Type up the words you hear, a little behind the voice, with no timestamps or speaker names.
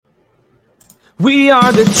We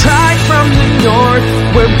are the tribe from the north,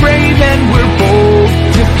 we're brave and we're bold.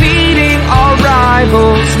 Defeating our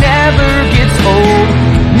rivals never gets old.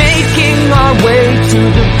 Making our way to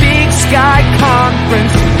the Big Sky Conference.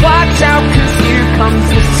 Watch out, 'cause here comes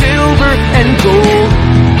the silver and gold.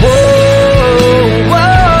 Whoa,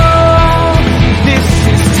 whoa. This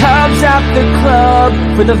is Tubbs at the club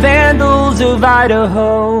for the Vandals of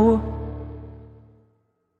Idaho.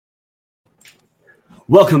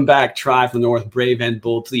 Welcome back, Tribe from the North, Brave and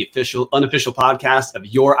Bold, to the unofficial podcast of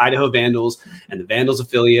your Idaho Vandals and the Vandals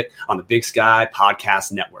affiliate on the Big Sky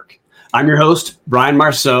Podcast Network. I'm your host, Brian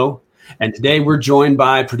Marceau, and today we're joined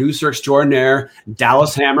by producer extraordinaire,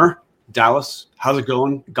 Dallas Hammer. Dallas, how's it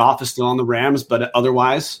going? Goff is still on the Rams, but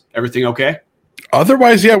otherwise, everything okay?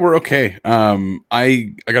 Otherwise, yeah, we're okay.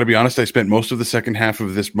 I got to be honest, I spent most of the second half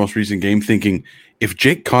of this most recent game thinking, if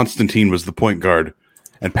Jake Constantine was the point guard,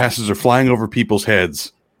 and passes are flying over people's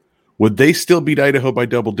heads, would they still beat Idaho by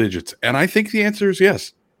double digits? And I think the answer is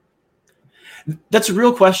yes. That's a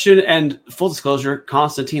real question, and full disclosure,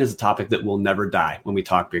 Constantine is a topic that will never die when we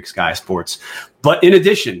talk Big Sky sports. But in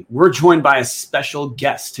addition, we're joined by a special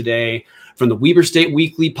guest today from the Weber State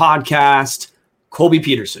Weekly podcast, Colby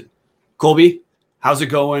Peterson. Colby, how's it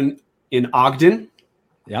going in Ogden?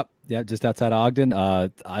 Yeah, just outside Ogden.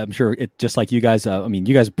 I'm sure it just like you guys.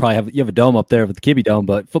 You guys probably have a dome up there with the Kibbe Dome,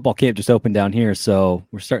 but football camp just opened down here, so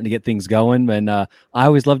we're starting to get things going. And I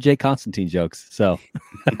always love Jake Constantine jokes, so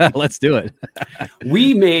let's do it.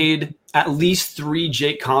 We made at least 3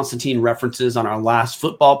 Jake Constantine references on our last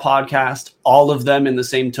football podcast, all of them in the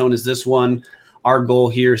same tone as this one. Our goal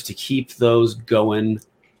here is to keep those going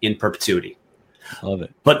in perpetuity. Love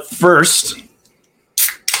it. But first,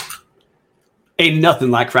 ain't nothing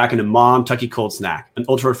like cracking a Montucky Cold Snack, an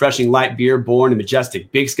ultra-refreshing light beer born in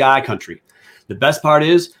majestic Big Sky country. The best part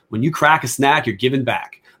is, when you crack a snack, you're giving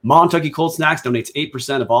back. Montucky Cold Snacks donates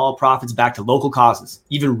 8% of all profits back to local causes,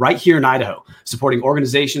 even right here in Idaho, supporting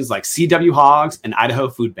organizations like CW Hogs and Idaho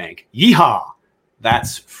Food Bank. Yeehaw!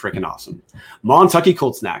 That's freaking awesome. Montucky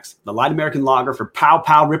Cold Snacks, the light American lager for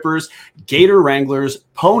pow-pow rippers, gator wranglers,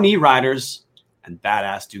 pony riders, and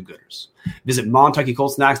badass do-gooders. Visit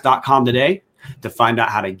MontuckyColdSnacks.com today to find out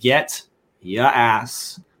how to get your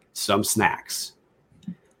ass some snacks.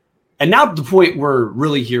 And now the point we're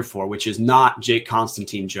really here for, which is not Jake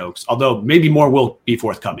Constantine jokes, although maybe more will be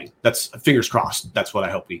forthcoming. That's fingers crossed. That's what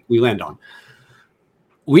I hope we land on.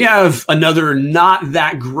 We have another not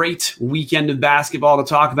that great weekend of basketball to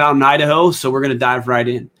talk about in Idaho, so we're going to dive right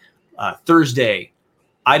in. Thursday,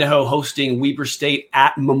 Idaho hosting Weber State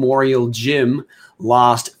at Memorial Gym,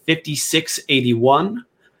 lost 56-81.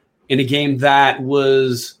 In a game that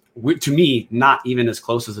was, to me, not even as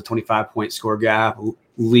close as a 25-point score gap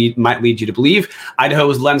might lead you to believe. Idaho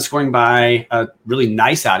was led in scoring by a really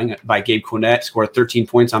nice outing by Gabe Quinnett, scored 13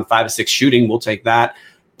 points on 5 of 6 shooting. We'll take that.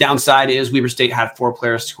 Downside is Weber State had 4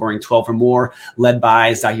 players scoring 12 or more, led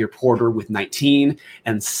by Zaire Porter with 19.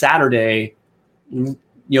 And Saturday,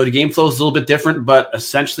 the game flow is a little bit different, but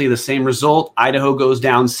essentially the same result. Idaho goes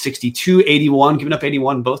down 62-81, giving up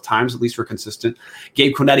 81 both times, at least we're consistent.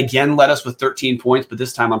 Gabe Quinnett again led us with 13 points, but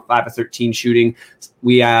this time on 5 of 13 shooting.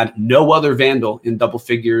 We had no other Vandal in double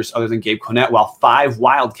figures other than Gabe Quinnett, while 5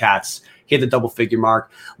 Wildcats hit the double-figure mark,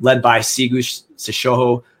 led by Sigush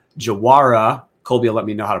Sishoho Jawara. Colby will let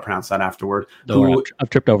me know how to pronounce that afterward. I've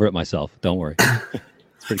tripped over it myself. Don't worry.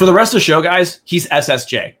 For the rest of the show, guys, he's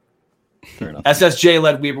SSJ. Fair enough. SSJ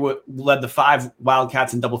led the 5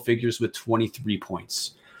 Wildcats in double figures with 23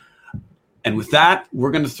 points. And with that,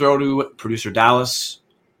 we're going to throw to producer Dallas.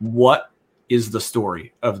 What is the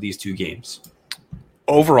story of these 2 games?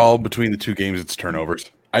 Overall, between the 2 games, it's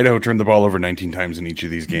turnovers. Idaho turned the ball over 19 times in each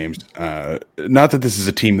of these games. Not that this is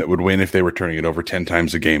a team that would win if they were turning it over 10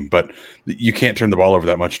 times a game, but you can't turn the ball over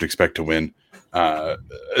that much to expect to win.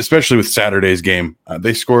 Especially with Saturday's game,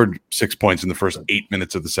 they scored 6 points in the first 8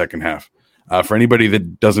 minutes of the second half. For anybody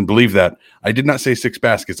that doesn't believe that, I did not say 6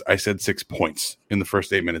 baskets. I said 6 points in the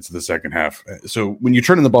first 8 minutes of the second half. So when you're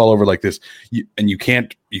turning the ball over like this, and you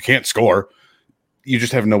can't score, you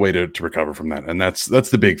just have no way to recover from that. And that's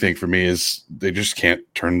the big thing for me is they just can't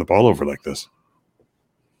turn the ball over like this.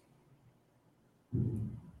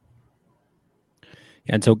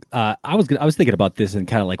 And so I was thinking about this and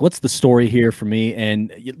kind of like, what's the story here for me?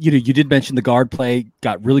 And you did mention the guard play,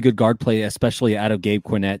 got really good guard play, especially out of Gabe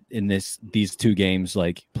Quinnett in these 2 games.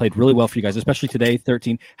 Like played really well for you guys, especially today.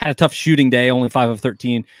 13 had a tough shooting day, only 5 of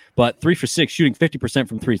 13, but 3 for 6, shooting 50%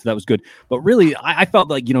 from three. So that was good. But really, I felt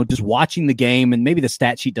like, just watching the game, and maybe the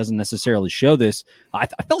stat sheet doesn't necessarily show this. I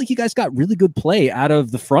felt like you guys got really good play out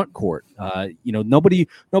of the front court. Nobody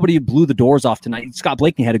blew the doors off tonight. Scott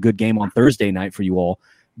Blakeney had a good game on Thursday night for you all.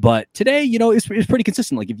 But today, it's pretty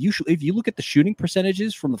consistent. Like if you look at the shooting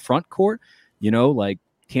percentages from the front court, like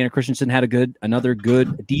Tanner Christensen had another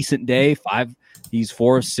good, decent day. He's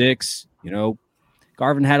 4 of 6.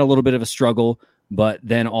 Garvin had a little bit of a struggle, but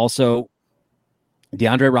then also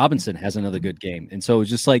DeAndre Robinson has another good game. And so it's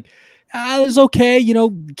just like, it was okay,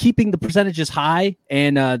 keeping the percentages high.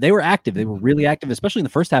 And they were active. They were really active, especially in the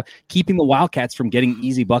first half, keeping the Wildcats from getting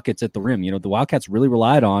easy buckets at the rim. The Wildcats really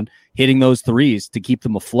relied on hitting those threes to keep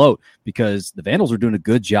them afloat because the Vandals were doing a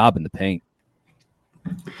good job in the paint.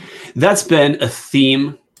 That's been a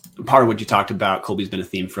theme. Part of what you talked about, Colby's been a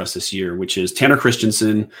theme for us this year, which is Tanner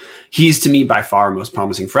Christensen. He's, to me, by far most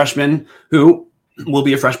promising freshman who will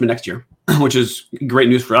be a freshman next year, which is great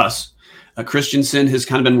news for us. Christensen has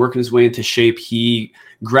kind of been working his way into shape. He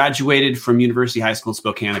graduated from University High School in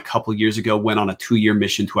Spokane a couple years ago, went on a 2-year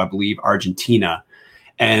mission to, I believe, Argentina,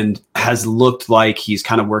 and has looked like he's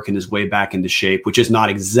kind of working his way back into shape, which is not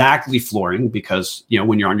exactly flooring because,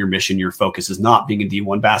 when you're on your mission, your focus is not being a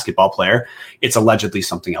D1 basketball player. It's allegedly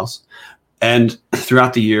something else. And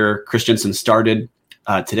throughout the year, Christensen started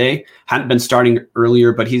today, hadn't been starting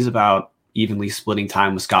earlier, but he's about evenly splitting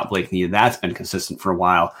time with Scott Blakeney. That's been consistent for a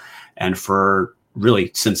while. And for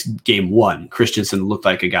really since game one, Christensen looked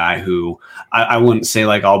like a guy who I wouldn't say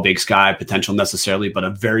like all Big Sky potential necessarily, but a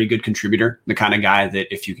very good contributor, the kind of guy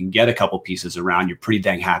that if you can get a couple pieces around, you're pretty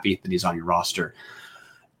dang happy that he's on your roster.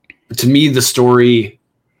 To me, the story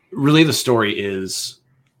is,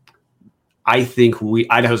 I think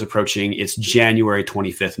Idaho's approaching its January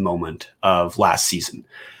 25th moment of last season.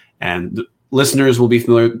 And the listeners will be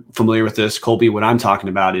familiar with this. Colby, what I'm talking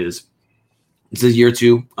about is this is year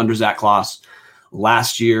 2 under Zach Kloss.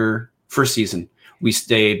 Last year, first season, we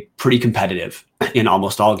stayed pretty competitive in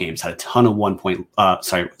almost all games, had a ton of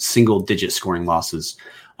single-digit scoring losses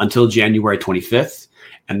until January 25th,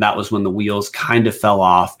 and that was when the wheels kind of fell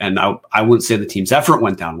off. And I wouldn't say the team's effort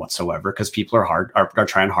went down whatsoever because people are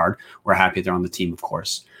trying hard. We're happy they're on the team, of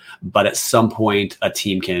course. But at some point, a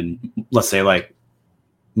team can, let's say, like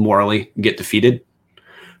morally get defeated.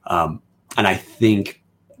 And I think,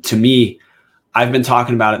 to me, I've been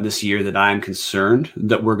talking about it this year that I'm concerned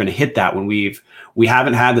that we're going to hit that when we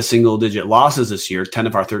haven't had the single digit losses this year. 10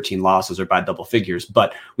 of our 13 losses are by double figures,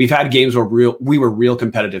 but we've had games where we were real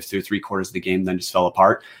competitive through 3/4 of the game, then just fell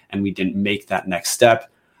apart and we didn't make that next step.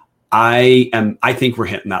 I think we're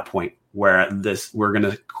hitting that point where we're going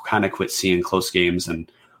to kind of quit seeing close games, and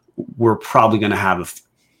we're probably going to have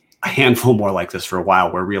a handful more like this for a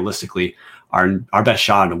while, where realistically our best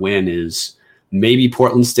shot to win is maybe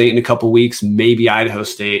Portland State in a couple weeks, maybe Idaho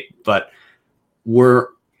State, but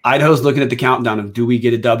Idaho's looking at the countdown of do we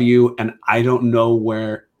get a W, and I don't know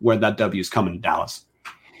where that W is coming to Dallas.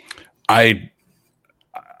 I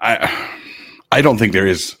don't think there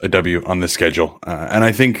is a W on this schedule, and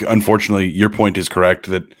I think unfortunately your point is correct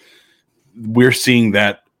that we're seeing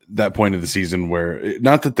that point of the season where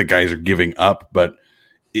not that the guys are giving up, but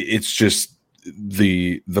it's just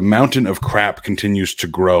the mountain of crap continues to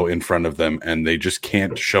grow in front of them, and they just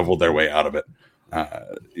can't shovel their way out of it.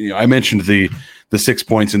 I mentioned the 6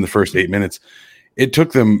 points in the first 8 minutes. It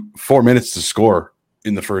took them 4 minutes to score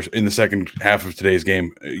in the second half of today's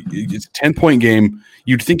game. It's a 10-point game.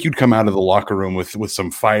 You'd think you'd come out of the locker room with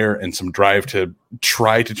some fire and some drive to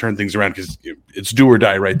try to turn things around because it's do or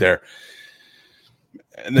die right there.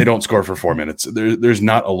 And they don't score for 4 minutes. There's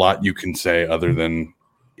not a lot you can say other than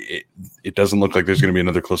it doesn't look like there's going to be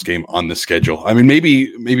another close game on the schedule. I mean,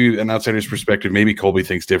 maybe an outsider's perspective, maybe Colby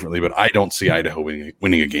thinks differently, but I don't see Idaho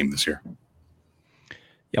winning a game this year.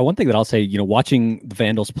 Yeah, one thing that I'll say, watching the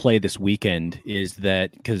Vandals play this weekend is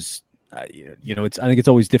that because, I think it's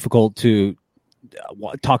always difficult to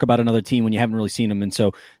talk about another team when you haven't really seen them. And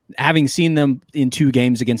so having seen them in 2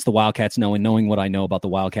 games against the Wildcats, knowing what I know about the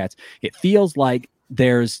Wildcats, it feels like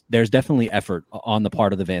there's definitely effort on the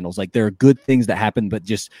part of the Vandals. Like there are good things that happen, but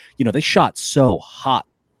just, they shot so hot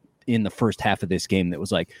in the first half of this game that was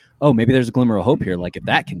like, oh, maybe there's a glimmer of hope here. Like if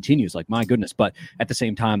that continues, like my goodness. But at the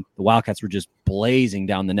same time, the Wildcats were just blazing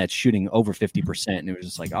down the net, shooting over 50%. And it was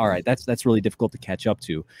just like, all right, that's really difficult to catch up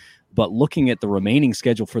to. But looking at the remaining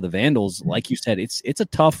schedule for the Vandals, like you said, it's a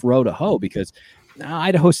tough row to hoe because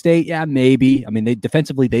Idaho State, yeah, maybe. I mean,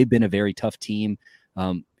 defensively, they've been a very tough team.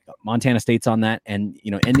 Montana State's on that, and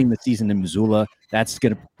ending the season in Missoula, that's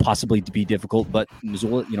going to possibly be difficult. But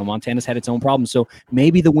Missoula, Montana's had its own problems, so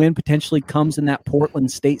maybe the win potentially comes in that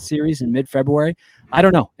Portland State series in mid-February. I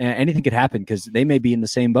don't know. Anything could happen because they may be in the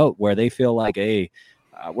same boat where they feel like, hey,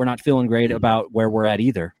 we're not feeling great about where we're at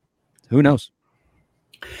either. Who knows?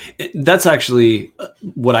 That's actually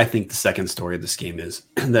what I think the second story of this game is.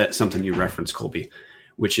 That something you referenced, Colby,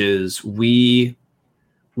 which is we're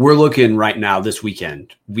looking right now this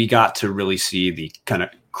weekend. We got to really see the kind of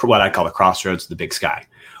what I call the crossroads of the Big Sky,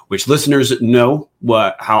 which listeners know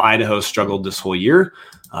how Idaho struggled this whole year.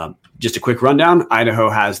 Just a quick rundown. Idaho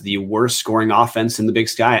has the worst scoring offense in the Big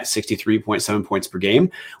Sky at 63.7 points per game.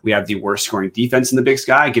 We have the worst scoring defense in the Big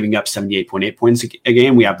Sky, giving up 78.8 points a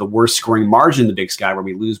game. We have the worst scoring margin in the Big Sky, where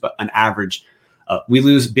we lose we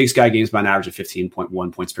lose Big Sky games by an average of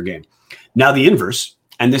 15.1 points per game. Now the inverse,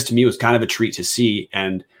 and this to me was kind of a treat to see,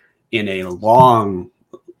 and in a long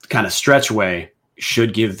kind of stretch way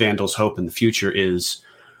should give Vandals hope in the future, is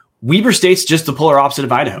Weber State's just the polar opposite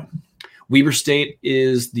of Idaho. Weber State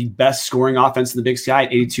is the best scoring offense in the Big Sky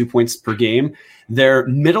at 82 points per game. They're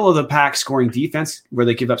middle of the pack scoring defense, where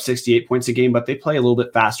they give up 68 points a game, but they play a little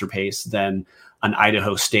bit faster pace than an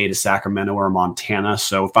Idaho State, a Sacramento, or a Montana.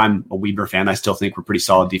 So if I'm a Weber fan, I still think we're pretty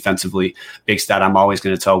solid defensively. Big stat I'm always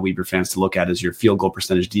going to tell Weber fans to look at is your field goal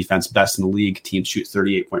percentage defense, best in the league. Teams shoot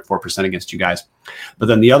 38.4% against you guys. But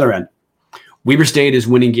then the other end, Weber State is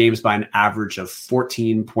winning games by an average of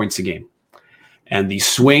 14 points a game. And the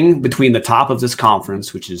swing between the top of this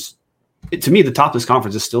conference, which is, to me, the top of this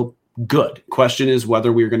conference is still good. Question is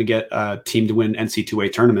whether we're going to get a team to win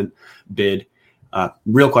NC2A tournament bid.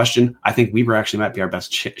 Real question. I think Weber actually might be our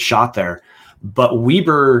best shot there. But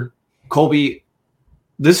Weber, Colby,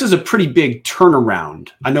 this is a pretty big turnaround.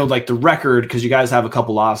 I know like the record, because you guys have a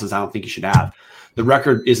couple losses I don't think you should have. The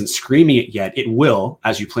record isn't screaming it yet. It will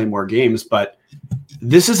as you play more games. But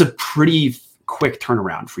this is a pretty quick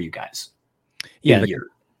turnaround for you guys.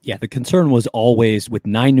 Yeah, the concern was always with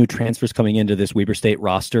 9 new transfers coming into this Weber State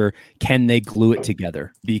roster, can they glue it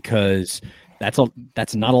together? Because that's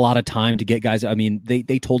not a lot of time to get guys. I mean,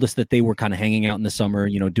 they told us that they were kind of hanging out in the summer,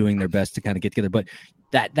 doing their best to kind of get together, but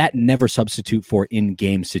that never substitute for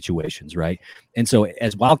in-game situations, right? And so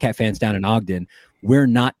as Wildcat fans down in Ogden, we're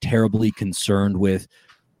not terribly concerned with,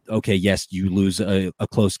 okay, yes, you lose a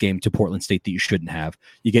close game to Portland State that you shouldn't have.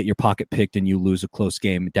 You get your pocket picked and you lose a close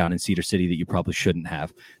game down in Cedar City that you probably shouldn't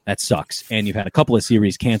have. That sucks. And you've had a couple of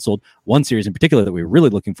series canceled. One series in particular that we were really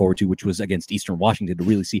looking forward to, which was against Eastern Washington, to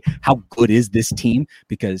really see how good is this team,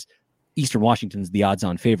 because Eastern Washington is the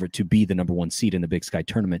odds-on favorite to be the number 1 seed in the Big Sky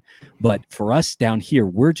tournament. But for us down here,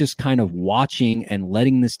 we're just kind of watching and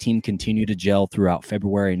letting this team continue to gel throughout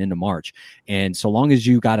February and into March. And so long as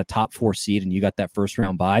you got a top 4 seed and you got that first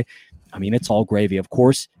round bye, I mean, it's all gravy. Of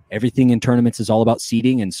course, everything in tournaments is all about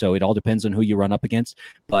seeding, and so it all depends on who you run up against.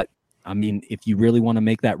 But I mean, if you really want to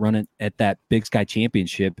make that run at that Big Sky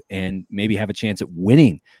championship and maybe have a chance at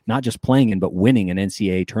winning, not just playing in, but winning an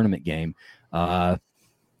NCAA tournament game,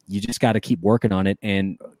 you just got to keep working on it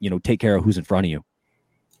and, take care of who's in front of you.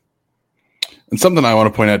 And something I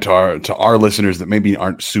want to point out to our listeners that maybe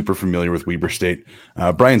aren't super familiar with Weber State.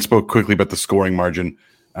 Brian spoke quickly about the scoring margin,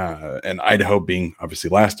 and Idaho being obviously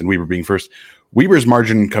last and Weber being first. Weber's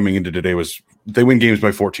margin coming into today was they win games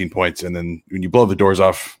by 14 points. And then when you blow the doors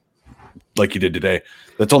off like you did today,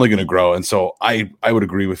 that's only going to grow. And so I would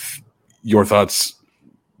agree with your thoughts.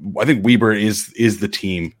 I think Weber is the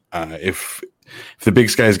team. If the Big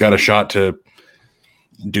Sky's got a shot to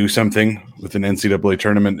do something with an NCAA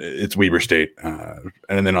tournament, it's Weber State.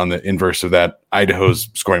 And then on the inverse of that, Idaho's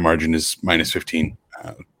scoring margin is minus 15.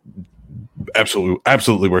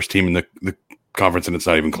 Absolutely worst team in the conference, and it's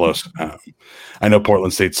not even close. I know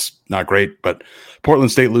Portland State's not great, but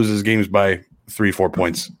Portland State loses games by 3-4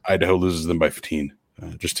 points. Idaho loses them by 15.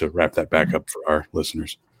 Just to wrap that back up for our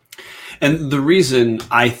listeners. And the reason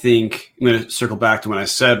I think I'm going to circle back to when I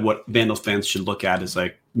said what Vandals fans should look at is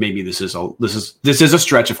like maybe this is a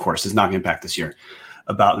stretch. Of course, it's not going to impact this year.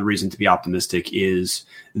 About the reason to be optimistic is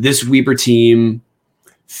this Weber team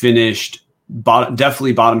finished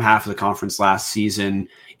definitely bottom half of the conference last season,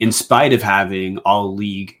 in spite of having all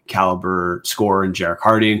league caliber scorer in Jarek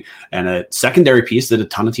Harding and a secondary piece that a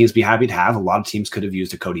ton of teams be happy to have. A lot of teams could have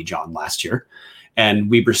used a Cody John last year,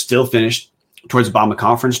 and Weber still finished towards the bottom of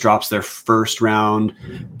conference, drops their first round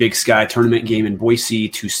Big Sky tournament game in Boise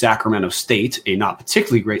to Sacramento State, a not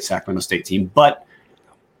particularly great Sacramento State team, but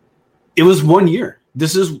it was 1 year.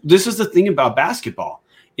 This is the thing about basketball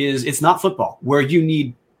is it's not football where you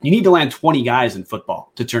need to land 20 guys in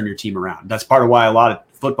football to turn your team around. That's part of why a lot of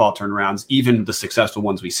football turnarounds, even the successful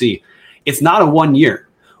ones we see, it's not a 1 year.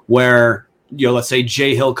 where, let's say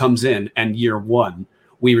Jay Hill comes in and year one,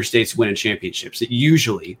 Weber State's winning championships. It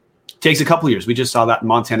usually takes a couple years. We just saw that in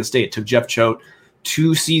Montana State. It took Jeff Choate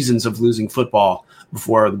 2 seasons of losing football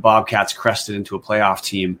before the Bobcats crested into a playoff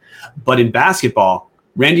team. But in basketball,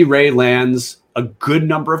 Randy Ray lands a good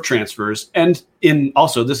number of transfers. And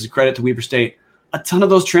also, this is credit to Weber State, a ton of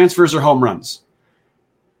those transfers are home runs.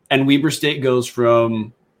 And Weber State goes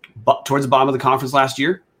from towards the bottom of the conference last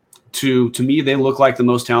year to me, they look like the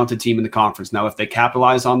most talented team in the conference. Now, if they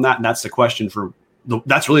capitalize on that, and that's the question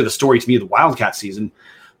that's really the story to me of the Wildcat season.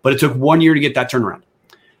 But it took 1 year to get that turnaround.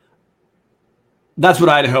 That's what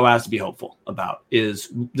Idaho has to be hopeful about. This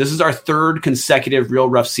is our 3rd consecutive real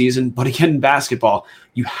rough season. But again, in basketball,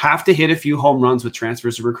 you have to hit a few home runs with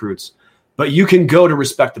transfers of recruits. But you can go to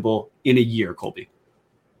respectable in a year, Colby.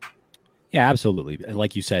 Yeah, absolutely.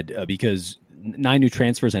 Like you said, because 9 new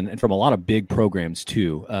transfers and from a lot of big programs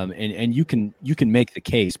too. And you can make the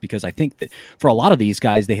case, because I think that for a lot of these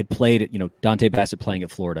guys, they had played at, Dante Bassett playing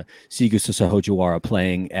at Florida, Sigu Sosahojuara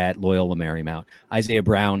playing at Loyola Marymount, Isaiah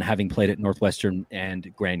Brown having played at Northwestern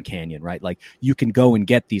and Grand Canyon, right? Like, you can go and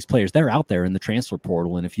get these players. They're out there in the transfer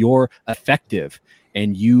portal. And if you're effective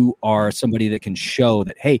and you are somebody that can show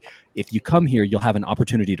that, hey, if you come here, you'll have an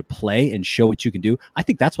opportunity to play and show what you can do. I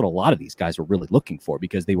think that's what a lot of these guys are really looking for,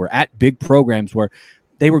 because they were at big programs where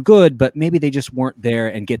they were good, but maybe they just weren't there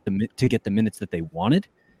and get the minutes that they wanted.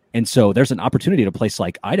 And so there's an opportunity at a place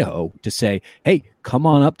like Idaho to say, hey, come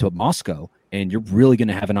on up to Moscow, and you're really going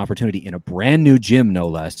to have an opportunity in a brand new gym, no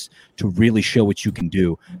less, to really show what you can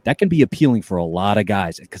do. That can be appealing for a lot of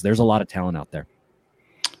guys, because there's a lot of talent out there.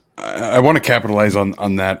 I want to capitalize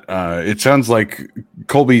on that. It sounds like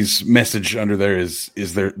Colby's message under there is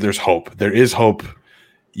there's hope. There is hope.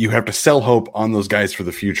 You have to sell hope on those guys for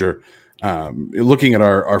the future. Looking at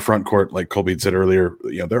our front court, like Colby had said earlier,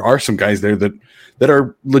 there are some guys there that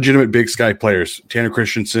are legitimate Big Sky players. Tanner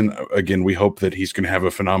Christensen, again, we hope that he's going to have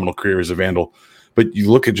a phenomenal career as a Vandal. But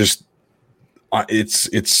you look at just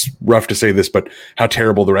it's rough to say this, but how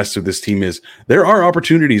terrible the rest of this team is. There are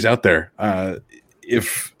opportunities out there.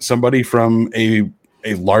 If somebody from a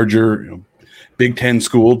larger Big Ten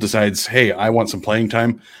school decides, hey, I want some playing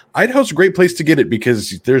time, Idaho's a great place to get it,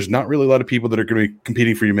 because there's not really a lot of people that are going to be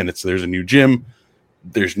competing for your minutes. There's a new gym.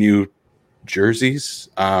 There's new jerseys.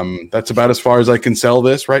 That's about as far as I can sell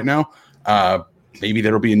this right now. Maybe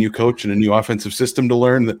there'll be a new coach and a new offensive system to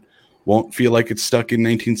learn that won't feel like it's stuck in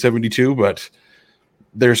 1972, but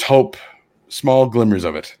there's hope, small glimmers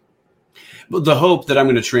of it. But the hope that I'm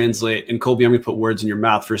going to translate, and Colby, I'm going to put words in your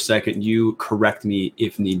mouth for a second. You correct me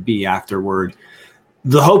if need be afterward.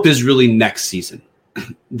 The hope is really next season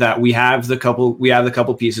that we have the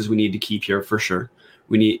couple pieces we need to keep here for sure.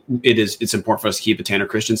 It's important for us to keep a Tanner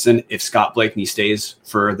Christensen. If Scott Blakeney stays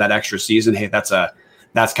for that extra season, hey,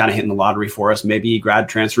 that's kind of hitting the lottery for us. Maybe grad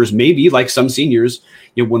transfers, maybe like some seniors.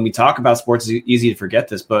 When we talk about sports, it's easy to forget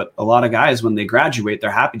this, but a lot of guys, when they graduate,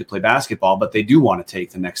 they're happy to play basketball, but they do want to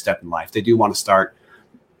take the next step in life. They do want to start,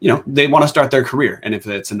 they want to start their career. And if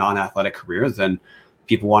it's a non-athletic career, then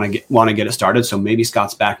people want to get it started. So maybe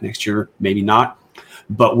Scott's back next year, maybe not.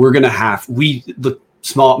 But we're going to have the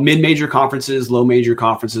small mid-major conferences, low major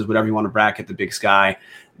conferences, whatever you want to bracket the Big Sky,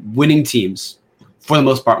 winning teams for the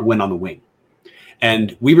most part win on the wing.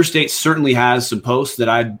 And Weber State certainly has some posts that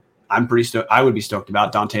I'm pretty stoked. I would be stoked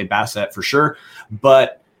about. Dante Bassett for sure,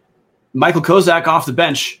 but Michael Kozak off the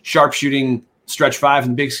bench, sharpshooting stretch 5 in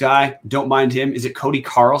the Big Sky. Don't mind him. Is it Cody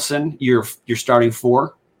Carlson you're starting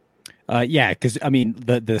 4? Yeah, because I mean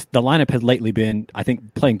the lineup had lately been, I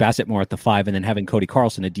think, playing Bassett more at the 5 and then having Cody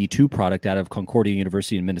Carlson, a D2 product out of Concordia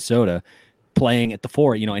University in Minnesota, playing at the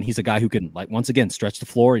 4, and he's a guy who can, like, once again, stretch the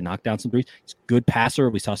floor and knock down some threes. He's a good passer.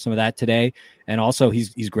 We saw some of that today. And also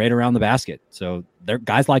he's great around the basket. So there,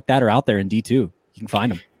 guys like that are out there in D2. You can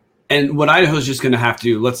find them. And what Idaho's just going to have to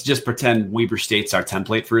do, let's just pretend Weber State's our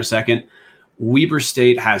template for a second. Weber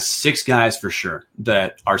State has 6 guys for sure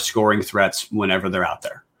that are scoring threats whenever they're out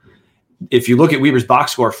there. If you look at Weber's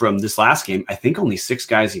box score from this last game, I think only 6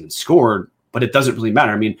 guys even scored, but it doesn't really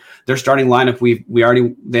matter. I mean, their starting lineup,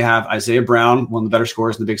 they have Isaiah Brown, one of the better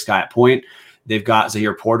scorers in the Big Sky at point. They've got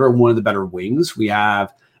Zahir Porter, one of the better wings. We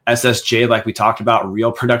have SSJ, like we talked about, a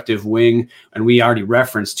real productive wing. And we already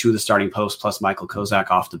referenced 2 of the starting posts plus Michael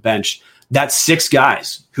Kozak off the bench. That's 6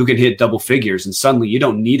 guys who can hit double figures. And suddenly you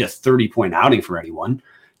don't need a 30-point outing for anyone.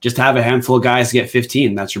 Just have a handful of guys get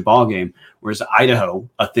 15. That's your ball game. Whereas Idaho,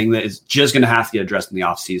 a thing that is just going to have to get addressed in the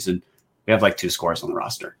offseason, we have like 2 scorers on the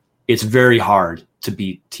roster. It's very hard to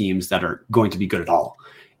beat teams that are going to be good at all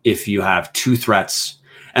if you have 2 threats.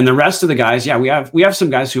 And the rest of the guys, we have some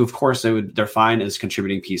guys who, of course, they're fine as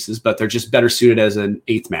contributing pieces, but they're just better suited as an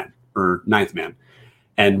 8th man or 9th man.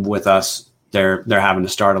 And with us, they're having to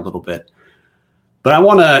start a little bit. But I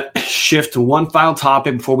want to shift to one final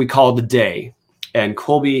topic before we call it the day. And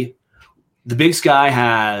Colby, the Big Sky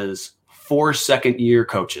has 4 second-year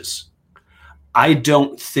coaches. I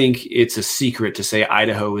don't think it's a secret to say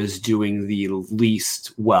Idaho is doing the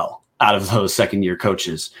least well out of those second-year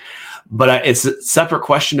coaches. But it's a separate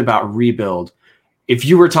question about rebuild. If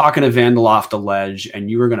you were talking to Vandal off the ledge and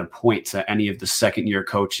you were going to point to any of the second-year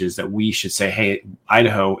coaches that we should say, hey,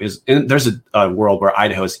 Idaho is – and there's a world where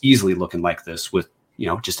Idaho is easily looking like this with,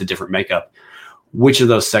 just a different makeup. Which of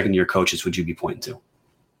those second-year coaches would you be pointing to?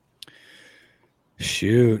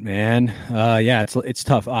 Shoot, man. It's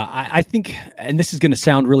tough. I think, and this is going to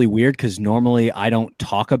sound really weird because normally I don't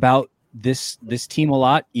talk about this team a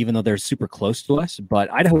lot, even though they're super close to us.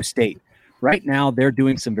 But Idaho State, right now, they're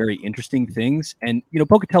doing some very interesting things. And,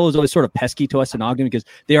 Pocatello is always sort of pesky to us in Ogden because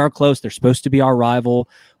they are close. They're supposed to be our rival.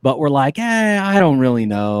 But we're like, I don't really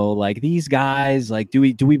know. Like, these guys, like, do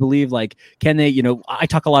we believe, like, can they, I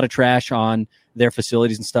talk a lot of trash on their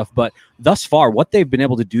facilities and stuff, but thus far what they've been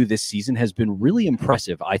able to do this season has been really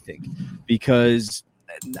impressive, I think, because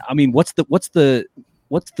what's the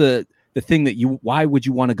thing that why would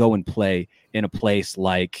you want to go and play in a place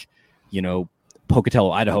like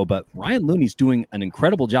Pocatello, Idaho? But Ryan Looney's doing an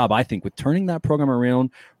incredible job, I think, with turning that program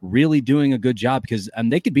around, really doing a good job because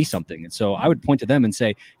they could be something. And so I would point to them and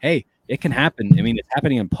say, hey, it can happen. It's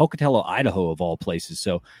happening in Pocatello, Idaho, of all places.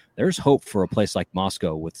 So there's hope for a place like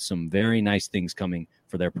Moscow with some very nice things coming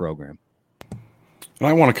for their program. And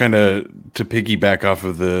I want to piggyback off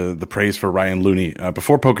of the praise for Ryan Looney.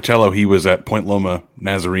 Before Pocatello, he was at Point Loma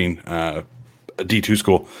Nazarene, a D2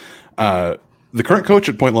 school. The current coach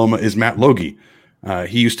at Point Loma is Matt Logie.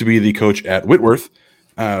 He used to be the coach at Whitworth.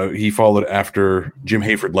 He followed after Jim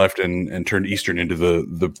Hayford left and turned Eastern into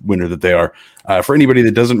the winner that they are. For anybody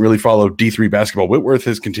that doesn't really follow D3 basketball, Whitworth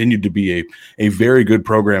has continued to be a very good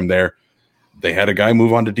program there. They had a guy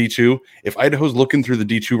move on to D2. If Idaho's looking through the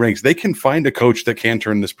D2 ranks, they can find a coach that can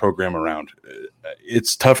turn this program around.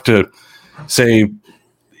 It's tough to say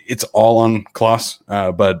it's all on Kloss,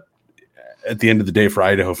 but at the end of the day, for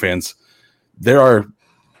Idaho fans, there are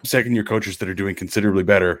second-year coaches that are doing considerably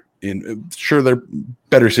better. Sure, they're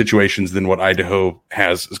better situations than what Idaho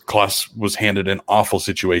has. Kloss was handed an awful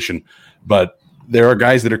situation, but there are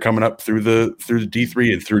guys that are coming up through the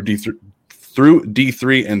D3 and through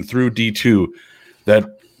D3 and through D2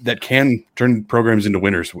 that can turn programs into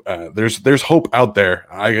winners. There's hope out there.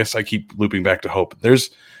 I guess I keep looping back to hope. There's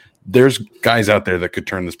guys out there that could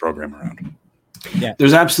turn this program around. Yeah,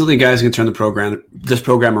 there's absolutely guys who can turn this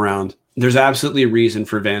program around. There's absolutely a reason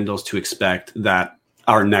for Vandals to expect that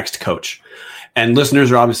our next coach, and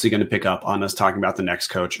listeners are obviously going to pick up on us talking about the next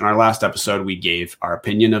coach. In our last episode, we gave our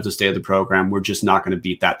opinion of the state of the program. We're just not going to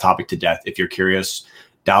beat that topic to death. If you're curious,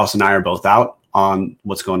 Dallas and I are both out on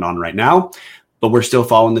what's going on right now, but we're still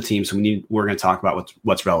following the team. So we're going to talk about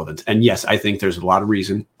what's relevant. And yes, I think there's a lot of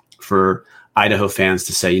reason for Idaho fans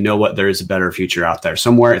to say, you know what, there is a better future out there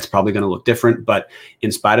somewhere. It's probably going to look different, but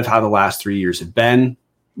in spite of how the last 3 years have been,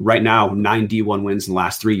 right now, 9 D1 wins in the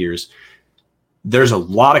last 3 years, there's a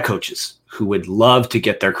lot of coaches who would love to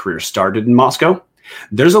get their careers started in Moscow.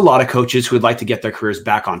 There's a lot of coaches who would like to get their careers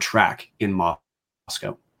back on track in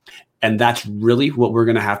Moscow. And that's really what we're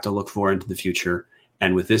going to have to look for into the future.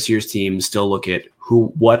 And with this year's team, still look at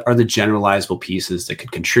what are the generalizable pieces that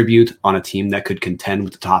could contribute on a team that could contend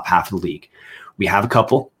with the top half of the league. We have a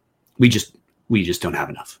couple. We just don't have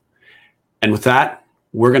enough. And with that,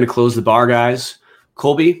 we're going to close the bar, guys.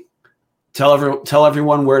 Colby, tell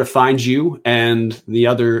everyone where to find you and the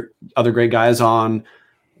other great guys on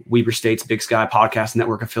Weber State's Big Sky Podcast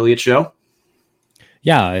Network affiliate show.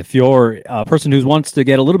 Yeah, if you're a person who wants to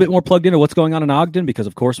get a little bit more plugged into what's going on in Ogden, because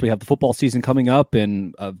of course we have the football season coming up,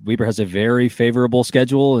 and Weber has a very favorable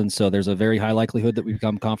schedule, and so there's a very high likelihood that we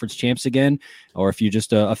become conference champs again. Or if you're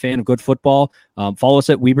just a fan of good football, follow us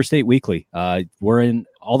at Weber State Weekly. We're in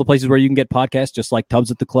all the places where you can get podcasts, just like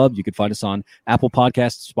Tubbs at the Club. You can find us on Apple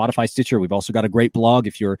Podcasts, Spotify, Stitcher. We've also got a great blog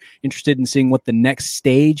if you're interested in seeing what the next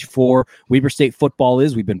stage for Weber State football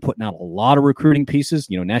is. We've been putting out a lot of recruiting pieces.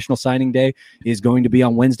 National Signing Day is going to be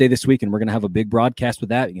on Wednesday this week, and we're going to have a big broadcast with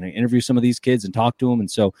that. Interview some of these kids and talk to them. And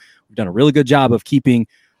so we've done a really good job of keeping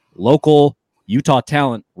local Utah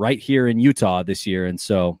talent right here in Utah this year. And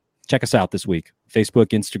so check us out this week. Facebook,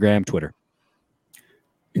 Instagram, Twitter.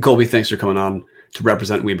 Colby, thanks for coming on to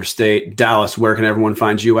represent Weber State. Dallas, where can everyone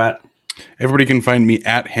find you at? Everybody can find me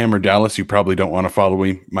at Hammer Dallas. You probably don't want to follow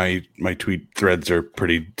me. My tweet threads are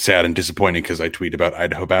pretty sad and disappointing because I tweet about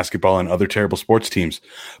Idaho basketball and other terrible sports teams.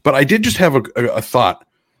 But I did just have a thought.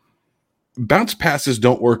 Bounce passes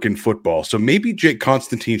don't work in football, so maybe Jake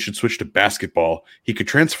Constantine should switch to basketball. He could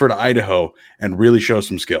transfer to Idaho and really show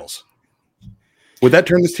some skills. Would that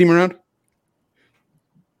turn this team around?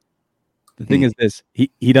 The thing is this,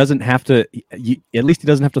 he doesn't have to, at least he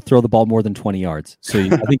doesn't have to throw the ball more than 20 yards. So I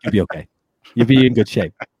think you'll be okay. You'll be in good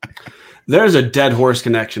shape. There's a dead horse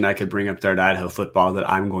connection I could bring up there to Idaho football that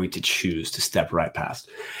I'm going to choose to step right past.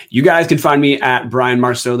 You guys can find me at Brian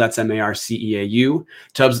Marceau. That's Marceau.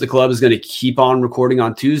 Tubbs the Club is going to keep on recording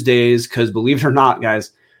on Tuesdays because, believe it or not,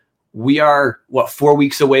 guys, we are, 4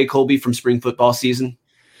 weeks away, Colby, from spring football season?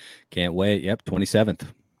 Can't wait. Yep, 27th.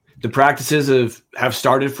 The practices have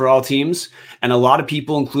started for all teams, and a lot of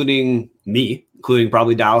people, including me, including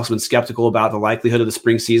probably Dallas, been skeptical about the likelihood of the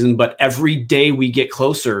spring season. But every day we get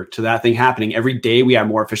closer to that thing happening, every day we have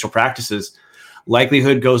more official practices,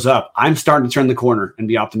 likelihood goes up. I'm starting to turn the corner and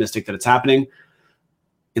be optimistic that it's happening.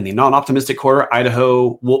 In the non-optimistic quarter,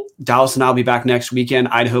 Dallas and I will be back next weekend.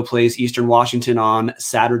 Idaho plays Eastern Washington on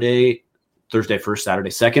Thursday 1st,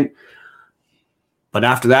 Saturday 2nd. But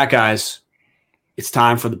after that, guys, it's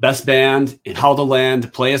time for the best band in all the land to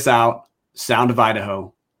play us out. Sound of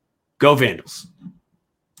Idaho. Go Vandals.